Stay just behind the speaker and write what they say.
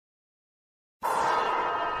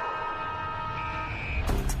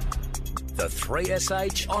The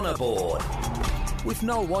 3SH Honour Board. With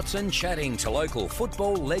Noel Watson chatting to local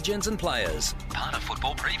football legends and players. Part of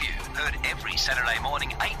Football Preview. Heard every Saturday morning,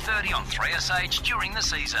 8:30 on 3SH during the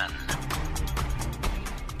season.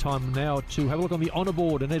 Time now to have a look on the honour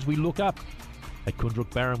board, and as we look up at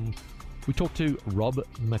Kundrook Barham, we talk to Rob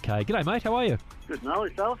McCaig. G'day, mate. How are you? Good, Noel,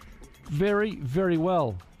 yourself? Very, very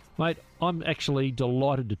well. Mate, I'm actually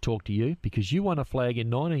delighted to talk to you because you won a flag in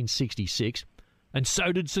 1966 and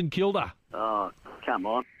so did St Kilda. Oh, come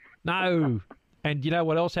on. No. And you know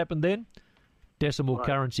what else happened then? Decimal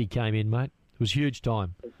currency came in, mate. It was huge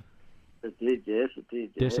time. It did, yes, it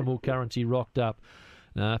did. Decimal currency rocked up.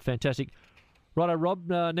 Fantastic. Righto, Rob.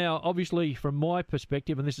 Now, obviously, from my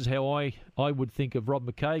perspective, and this is how I would think of Rob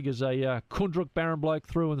McCaig as a Kundrook Barham bloke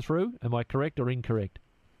through and through. Am I correct or incorrect?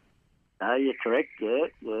 No, you're correct, yeah.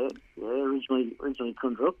 Originally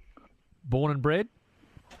Kundrook. Born and bred?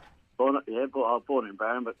 I was born in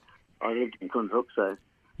Barham, but I lived in Kundrook, so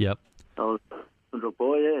Yep. I was a Kundrook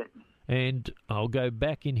boy, yeah. And I'll go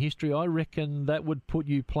back in history. I reckon that would put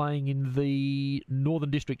you playing in the Northern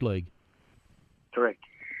District League. Correct,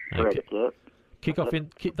 yeah. Kick-off in...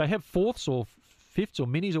 They have fourths or fifths or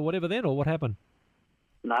minis or whatever then, or what happened?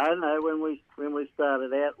 No. When we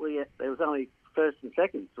started out, there was only first and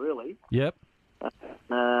seconds, really. Yep.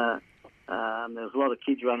 There was a lot of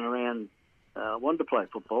kids running around wanted to play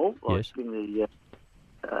football, like yes. in the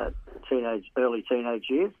early teenage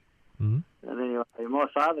years. Mm-hmm. And anyway, my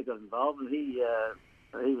father got involved, and he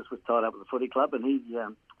was tied up with the footy club, and he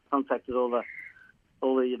contacted all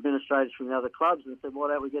the administrators from the other clubs and said, "Why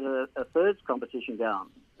don't we get a thirds competition going?"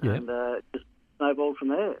 Yeah. And just snowballed from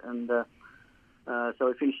there. And so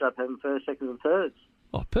we finished up having first, second, and thirds.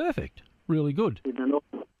 Oh, perfect! Really good. In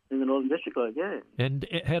the Northern District League, yeah. And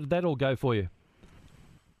how did that all go for you?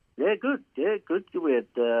 Yeah, good. Yeah, good. We had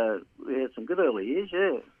some good early years.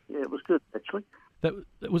 Yeah, it was good actually. That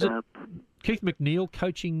was it. Keith McNeil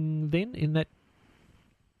coaching then in that.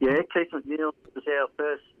 Yeah, Keith McNeil was our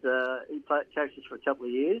first. He coached us for a couple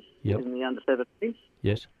of years in the under-17s.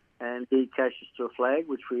 Yes. And he coached us to a flag,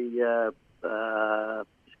 which we can't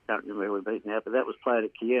remember who we beat now, but that was played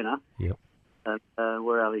at Kiena. Yep. And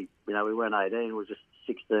we're only, we weren't 18. We were just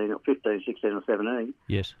 16 or 15, 16 or 17.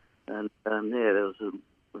 Yes. And there was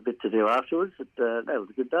a bit to do afterwards. But that was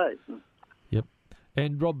a good day. Yep.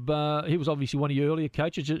 And Rob, he was obviously one of your earlier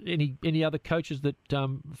coaches. Any other coaches that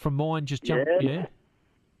from mine just jumped? Yeah.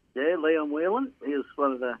 Yeah, Leon Whelan. He was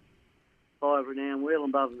one of the 5 renowned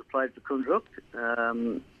Whelan brothers that played for Kundrook.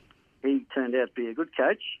 He turned out to be a good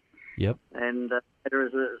coach. Yep. And as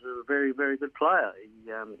a very, very good player. He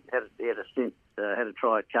had a stint, had a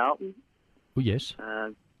try at Carlton. Oh, yes.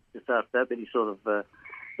 Just after that, but he sort of,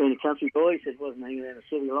 being a country boy, he said wasn't hanging around the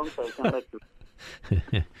city long, so he came back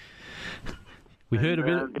to... We hear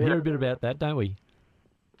a bit about that, don't we?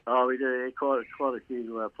 Oh, we do. Quite a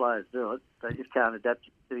few players do it. They just can't adapt to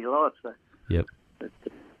city life. So. Yep.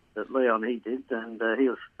 But Leon, he did, and he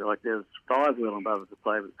was like there was 5 Whelan brothers that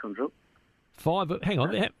played with Kundrook. 5? Hang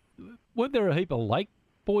on. Weren't there a heap of Lake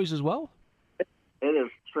boys as well? Yeah, there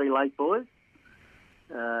was 3 Lake boys.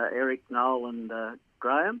 Eric, Noel, and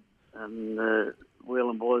Graham, and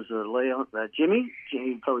Whelan boys are Leon, Jimmy.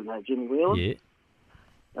 You probably know Jimmy Whelan. Yeah.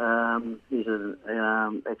 He's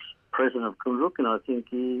an ex-president of Kundrook, and I think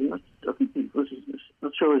he was.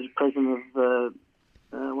 Not sure he was president of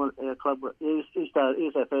our club. He was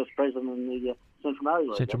our first president in the Central Murray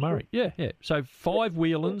League. Central Murray, yeah. So 5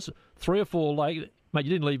 Whelans, 3 or 4 Lake. Mate,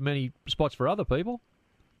 you didn't leave many spots for other people.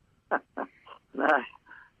 No,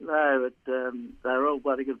 but they're all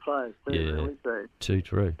bloody good players too. Yeah, really, so. Too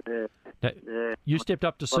true. Yeah. Now, You stepped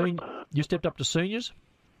up to You stepped up to seniors.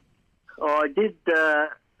 Oh, I did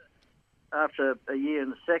after a year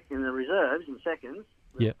in the reserves in seconds.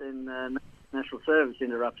 Yeah. Then National Service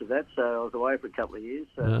interrupted that, so I was away for a couple of years.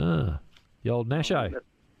 So, the old Nasho.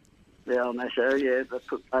 The old Nasho, yeah, that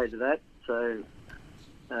put paid to that. So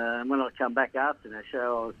when I come back after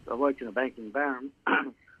Nasho, I worked in a bank in Barham,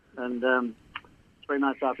 and 3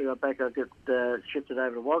 months after I got back, I got shifted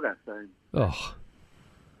over to Wagga. So, I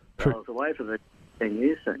was away for the 10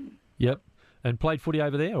 years. So. Yep. And played footy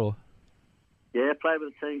over there, or? Yeah, played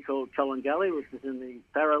with a team called Colin Gully, which was in the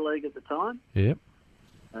Farrow League at the time. Yep.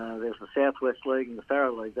 There's the Southwest League and the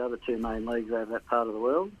Farrow League, the other 2 main leagues over that part of the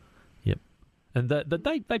world. Yep. And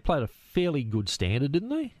they played a fairly good standard, didn't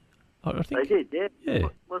they? I think. They did, yeah. Yeah.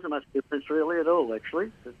 Wasn't much difference really at all,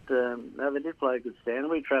 actually. But no, they did play a good standard.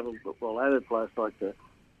 We travelled all over the place, like the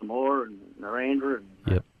Moor and Narandra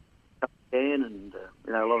and Cairn and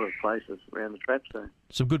a lot of places around the trap. So.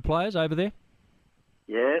 Some good players over there?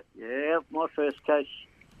 Yeah. My first coach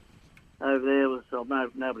over there was,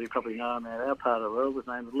 nobody probably know him out our part of the world, was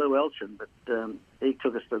named Lou Elchin, but he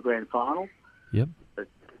took us to a grand final. Yep. A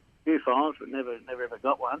few finals, but never ever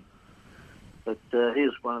got one. But he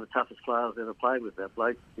was one of the toughest players I've ever played with, that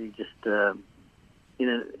bloke. He just in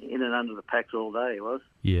and under the packs all day, he was.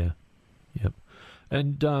 Yeah. Yep.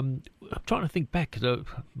 And I'm trying to think back.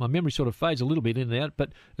 My memory sort of fades a little bit in and out,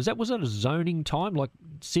 but was that a zoning time, like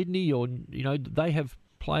Sydney, or, they have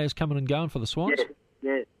players coming and going for the Swans?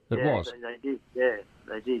 Yeah. It was? They did, yeah.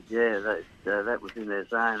 They did, yeah. That was in their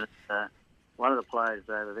zone. One of the players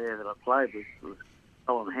over there that I played with was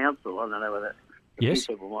Colin Hounsell. I don't know whether yes.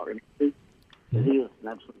 people might remember. But he was an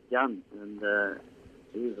absolute gun, and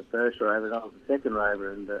he was the first rover, and I was the second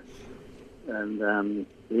rover, and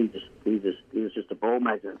he was just a ball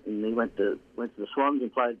magnet, and he went to the Swans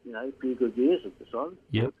and played a few good years with the Swans.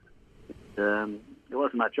 Yep. There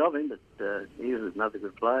wasn't much of him, but he was another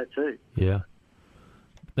good player too. Yeah.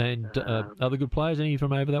 And other good players, any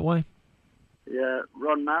from over that way? Yeah,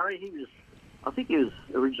 Ron Murray. I think he was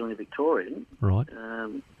originally Victorian. Right.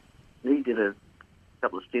 He did a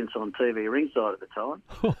couple of stints on TV ringside at the time.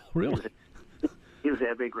 Oh, really? He was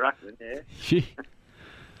our big ruckman, yeah. Gee.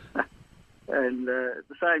 And at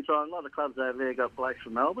the same time, a lot of clubs over there got blokes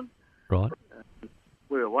from Melbourne. Right.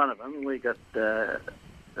 We were one of them, and we got a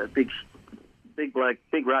big bloke,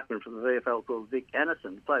 big ruckman from the VFL called Vic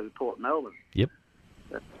Anderson, who played with Port Melbourne. Yep.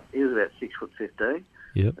 He was about 6'15".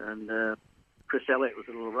 Yep. And Chris Elliott was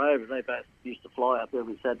a little rover. They both used to fly up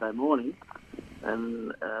every Saturday morning,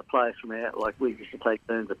 and players from out, like we used to take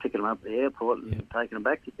turns of picking them up at the airport and taking them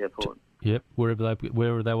back to the airport. Yep,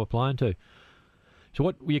 wherever they were playing to. So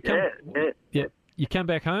what you come? Yeah. You came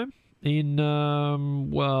back home in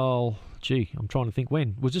I'm trying to think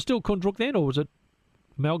when. Was it still Kundrook then, or was it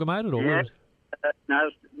amalgamated, or no, it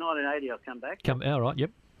was 1980. I come back. All right,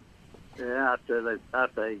 yep. Yeah, after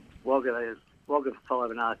Wagga for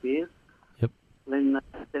 5.5 years. Yep. Then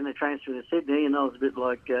they transferred to Sydney, and I was a bit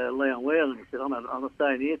like Leon Whelan. He said, I'm not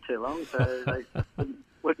staying here too long, so they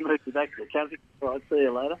wouldn't move me back to the country. All right, see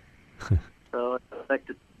you later. So I went back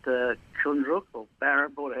to Kundrook, or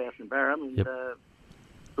Barham, bought a house in Barham, and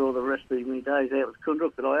saw the rest of my days out with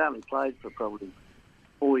Kundrook, but I only played for probably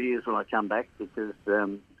 4 years when I come back, because it's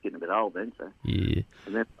getting a bit old then. So. Yeah.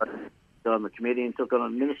 And then I got on the committee and took on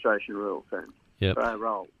an administration role, so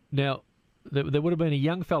role. Now, there would have been a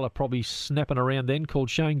young fella probably snapping around then called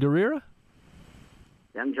Shane Guerrera.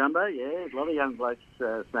 Young Jumbo, yeah. A lot of young blokes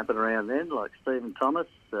snapping around then, like Stephen Thomas,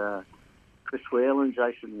 Chris Whelan,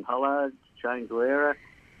 Jason Hollard, Shane Guerrera.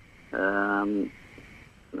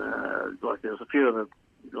 Like there was a few of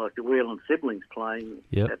the Whelan siblings playing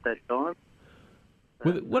at that time.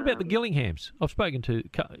 What about the Gillinghams? I've spoken to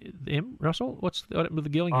them, Russell. What's happened with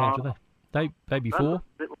the Gillinghams? Are they before?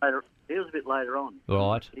 He was a bit later on.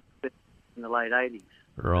 Right. In the late 80s.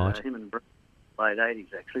 Right. Him and Bruce, late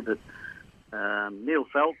 80s, actually. But Neil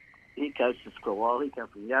Felt, he coached us for a while. He came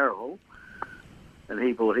from Yarraville. And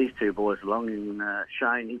he brought his two boys along. And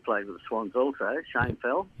Shane, he played with the Swans also. Shane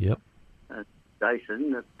Fell. Yep.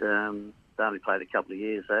 Jason, that only played a couple of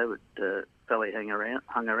years, though. But Felly hung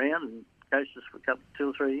around and coached us for 2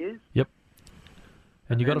 or 3 years. Yep.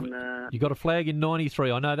 And you got a flag in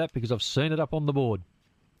 '93. I know that because I've seen it up on the board.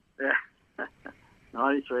 Yeah,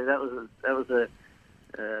 '93. That was a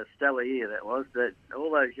stellar year. That was. That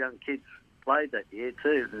all those young kids played that year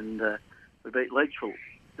too, and we beat Leachville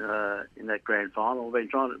in that grand final. We've been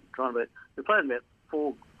trying to beat. We played about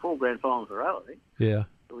four grand finals in a row, I think. Yeah.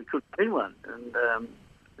 But we couldn't win one, and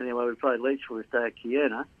anyway, we played Leachville this day at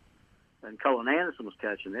Kierna. And Colin Anderson was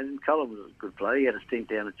coaching then, and Colin was a good player. He had a stint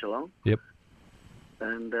down at Geelong. Yep.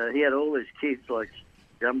 And he had all these kids like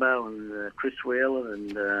Jumbo and Chris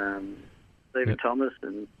Whelan and Stephen Thomas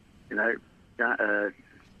and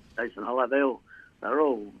Jason Holloway. They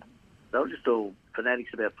were just all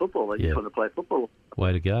fanatics about football. They just wanted to play football.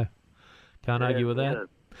 Way to go! Can't argue with that.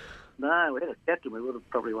 No, we had a captain. We would have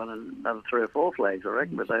probably won another 3 or 4 flags, I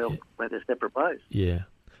reckon. But they all went their separate ways. Yeah.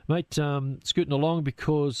 Mate, scooting along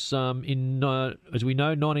because in as we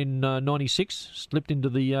know, 1996 slipped into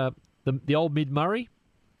the old Mid Murray,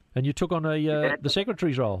 and you took on the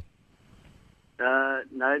secretary's role. No,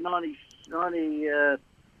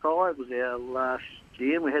 95 was our last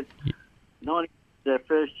year. We had 90 our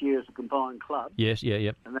first year as a combined club. Yes,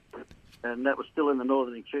 yeah. And that was still in the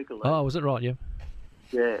Northern Echuca League. Oh, was it right? Yeah.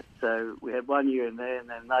 Yeah. So we had 1 year in there, and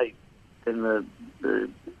then the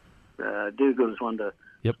do-gooders wanted to.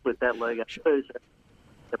 Split that league up too, so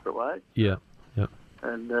separate ways. Yeah.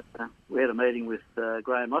 And we had a meeting with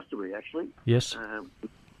Graham Osterbury, actually. Yes. From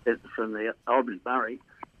the old Murray.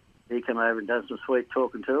 He came over and done some sweet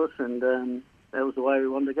talking to us, and that was the way we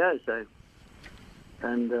wanted to go. So,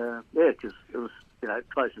 and because it was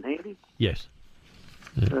close and handy. Yes.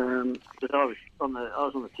 But I was on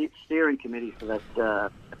the steering committee for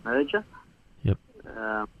that merger. Yep.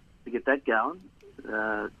 To get that going,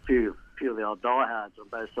 a few of the old diehards on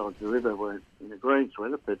both sides of the river weren't in agreement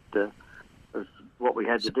with it, but it was what we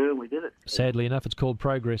had to do, and we did it. Sadly enough, it's called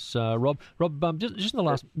progress, Rob. Rob, just in the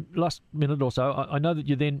last minute or so, I know that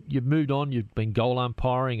you've moved on. You've been goal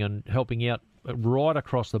umpiring and helping out right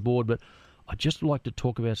across the board, but I'd just like to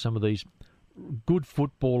talk about some of these good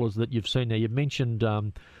footballers that you've seen there. You've mentioned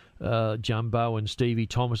Jumbo and Stevie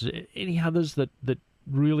Thomas. Any others that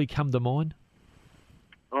really come to mind?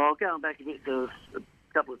 Oh, going back a bit, there was a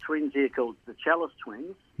couple of twins here called the Chalice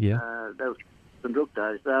twins. Yeah. Those Dundrook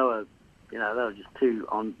days. They were just two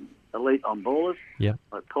elite on ballers. Yeah.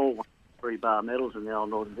 Like Paul won 3 bar medals in the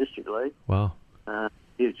old Northern District League. Wow.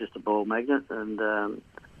 He was just a ball magnet, and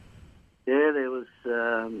there was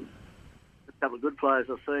a couple of good players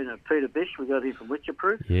I've seen. Peter Bish, we got him from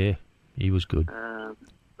Witcherproof. Yeah, he was good.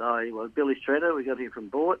 Billy Shredder, we got him from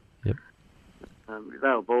Bort. Yep. They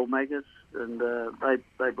were ball magnets, and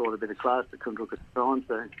they brought a bit of class to Kundrook at the time.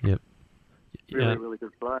 So yep. Really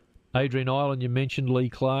good player. Adrian Ireland, you mentioned Lee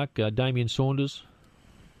Clark, Damien Saunders.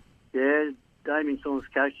 Yeah, Damien Saunders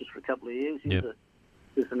coached us for a couple of years.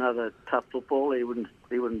 He's another tough footballer. He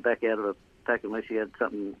wouldn't back out of a pack unless he had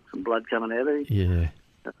some blood coming out of him. Yeah.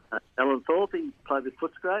 Alan Thorpe, he played with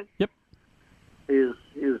Footscray. Yep. He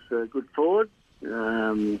was a good forward.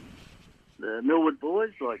 The Millwood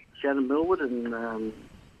boys, like Shannon Millwood and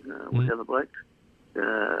what's the other bloke?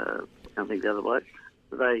 I can't think of the other bloke.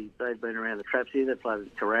 They've been around the traps here. They played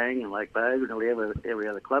at Kerrang and Lake Bay, nearly every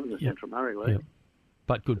other club in the Central Murray League. Yep.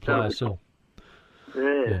 But good players still.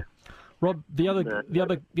 Yeah. Rob, the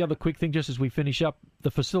other quick thing, just as we finish up,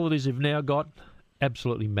 the facilities you've now got,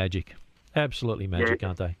 absolutely magic. Absolutely magic,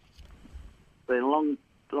 aren't they? Been a long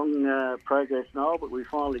progress, Noel, but we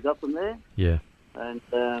finally got them there. Yeah. And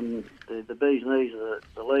the bee's knees of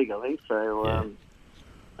the league, I think. So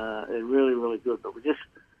they're really, really good. But we just,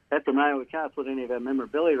 at the moment, we can't put any of our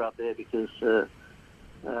memorabilia up there because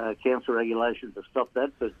council regulations have stopped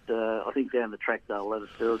that. But I think down the track they'll let us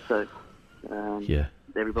do it. So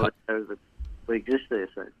everybody knows that we exist there.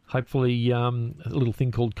 So hopefully a little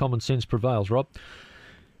thing called common sense prevails, Rob.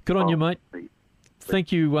 Good on you, mate.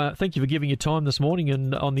 Thank you for giving your time this morning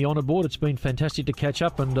and on the honour board. It's been fantastic to catch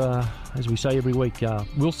up, and as we say every week,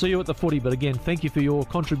 we'll see you at the footy. But again, thank you for your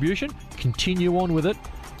contribution. Continue on with it.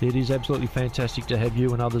 It is absolutely fantastic to have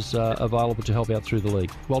you and others available to help out through the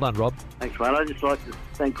league. Well done, Rob. Thanks, mate. I'd just like to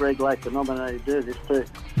thank Greg Lake for nominating to do this too.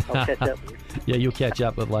 I'll catch up with you. Yeah, you'll catch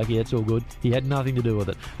up with Lake. Yeah, it's all good. He had nothing to do with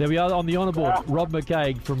it. There we are on the honour board. Rob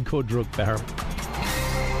McCaig from Kundrook Barham.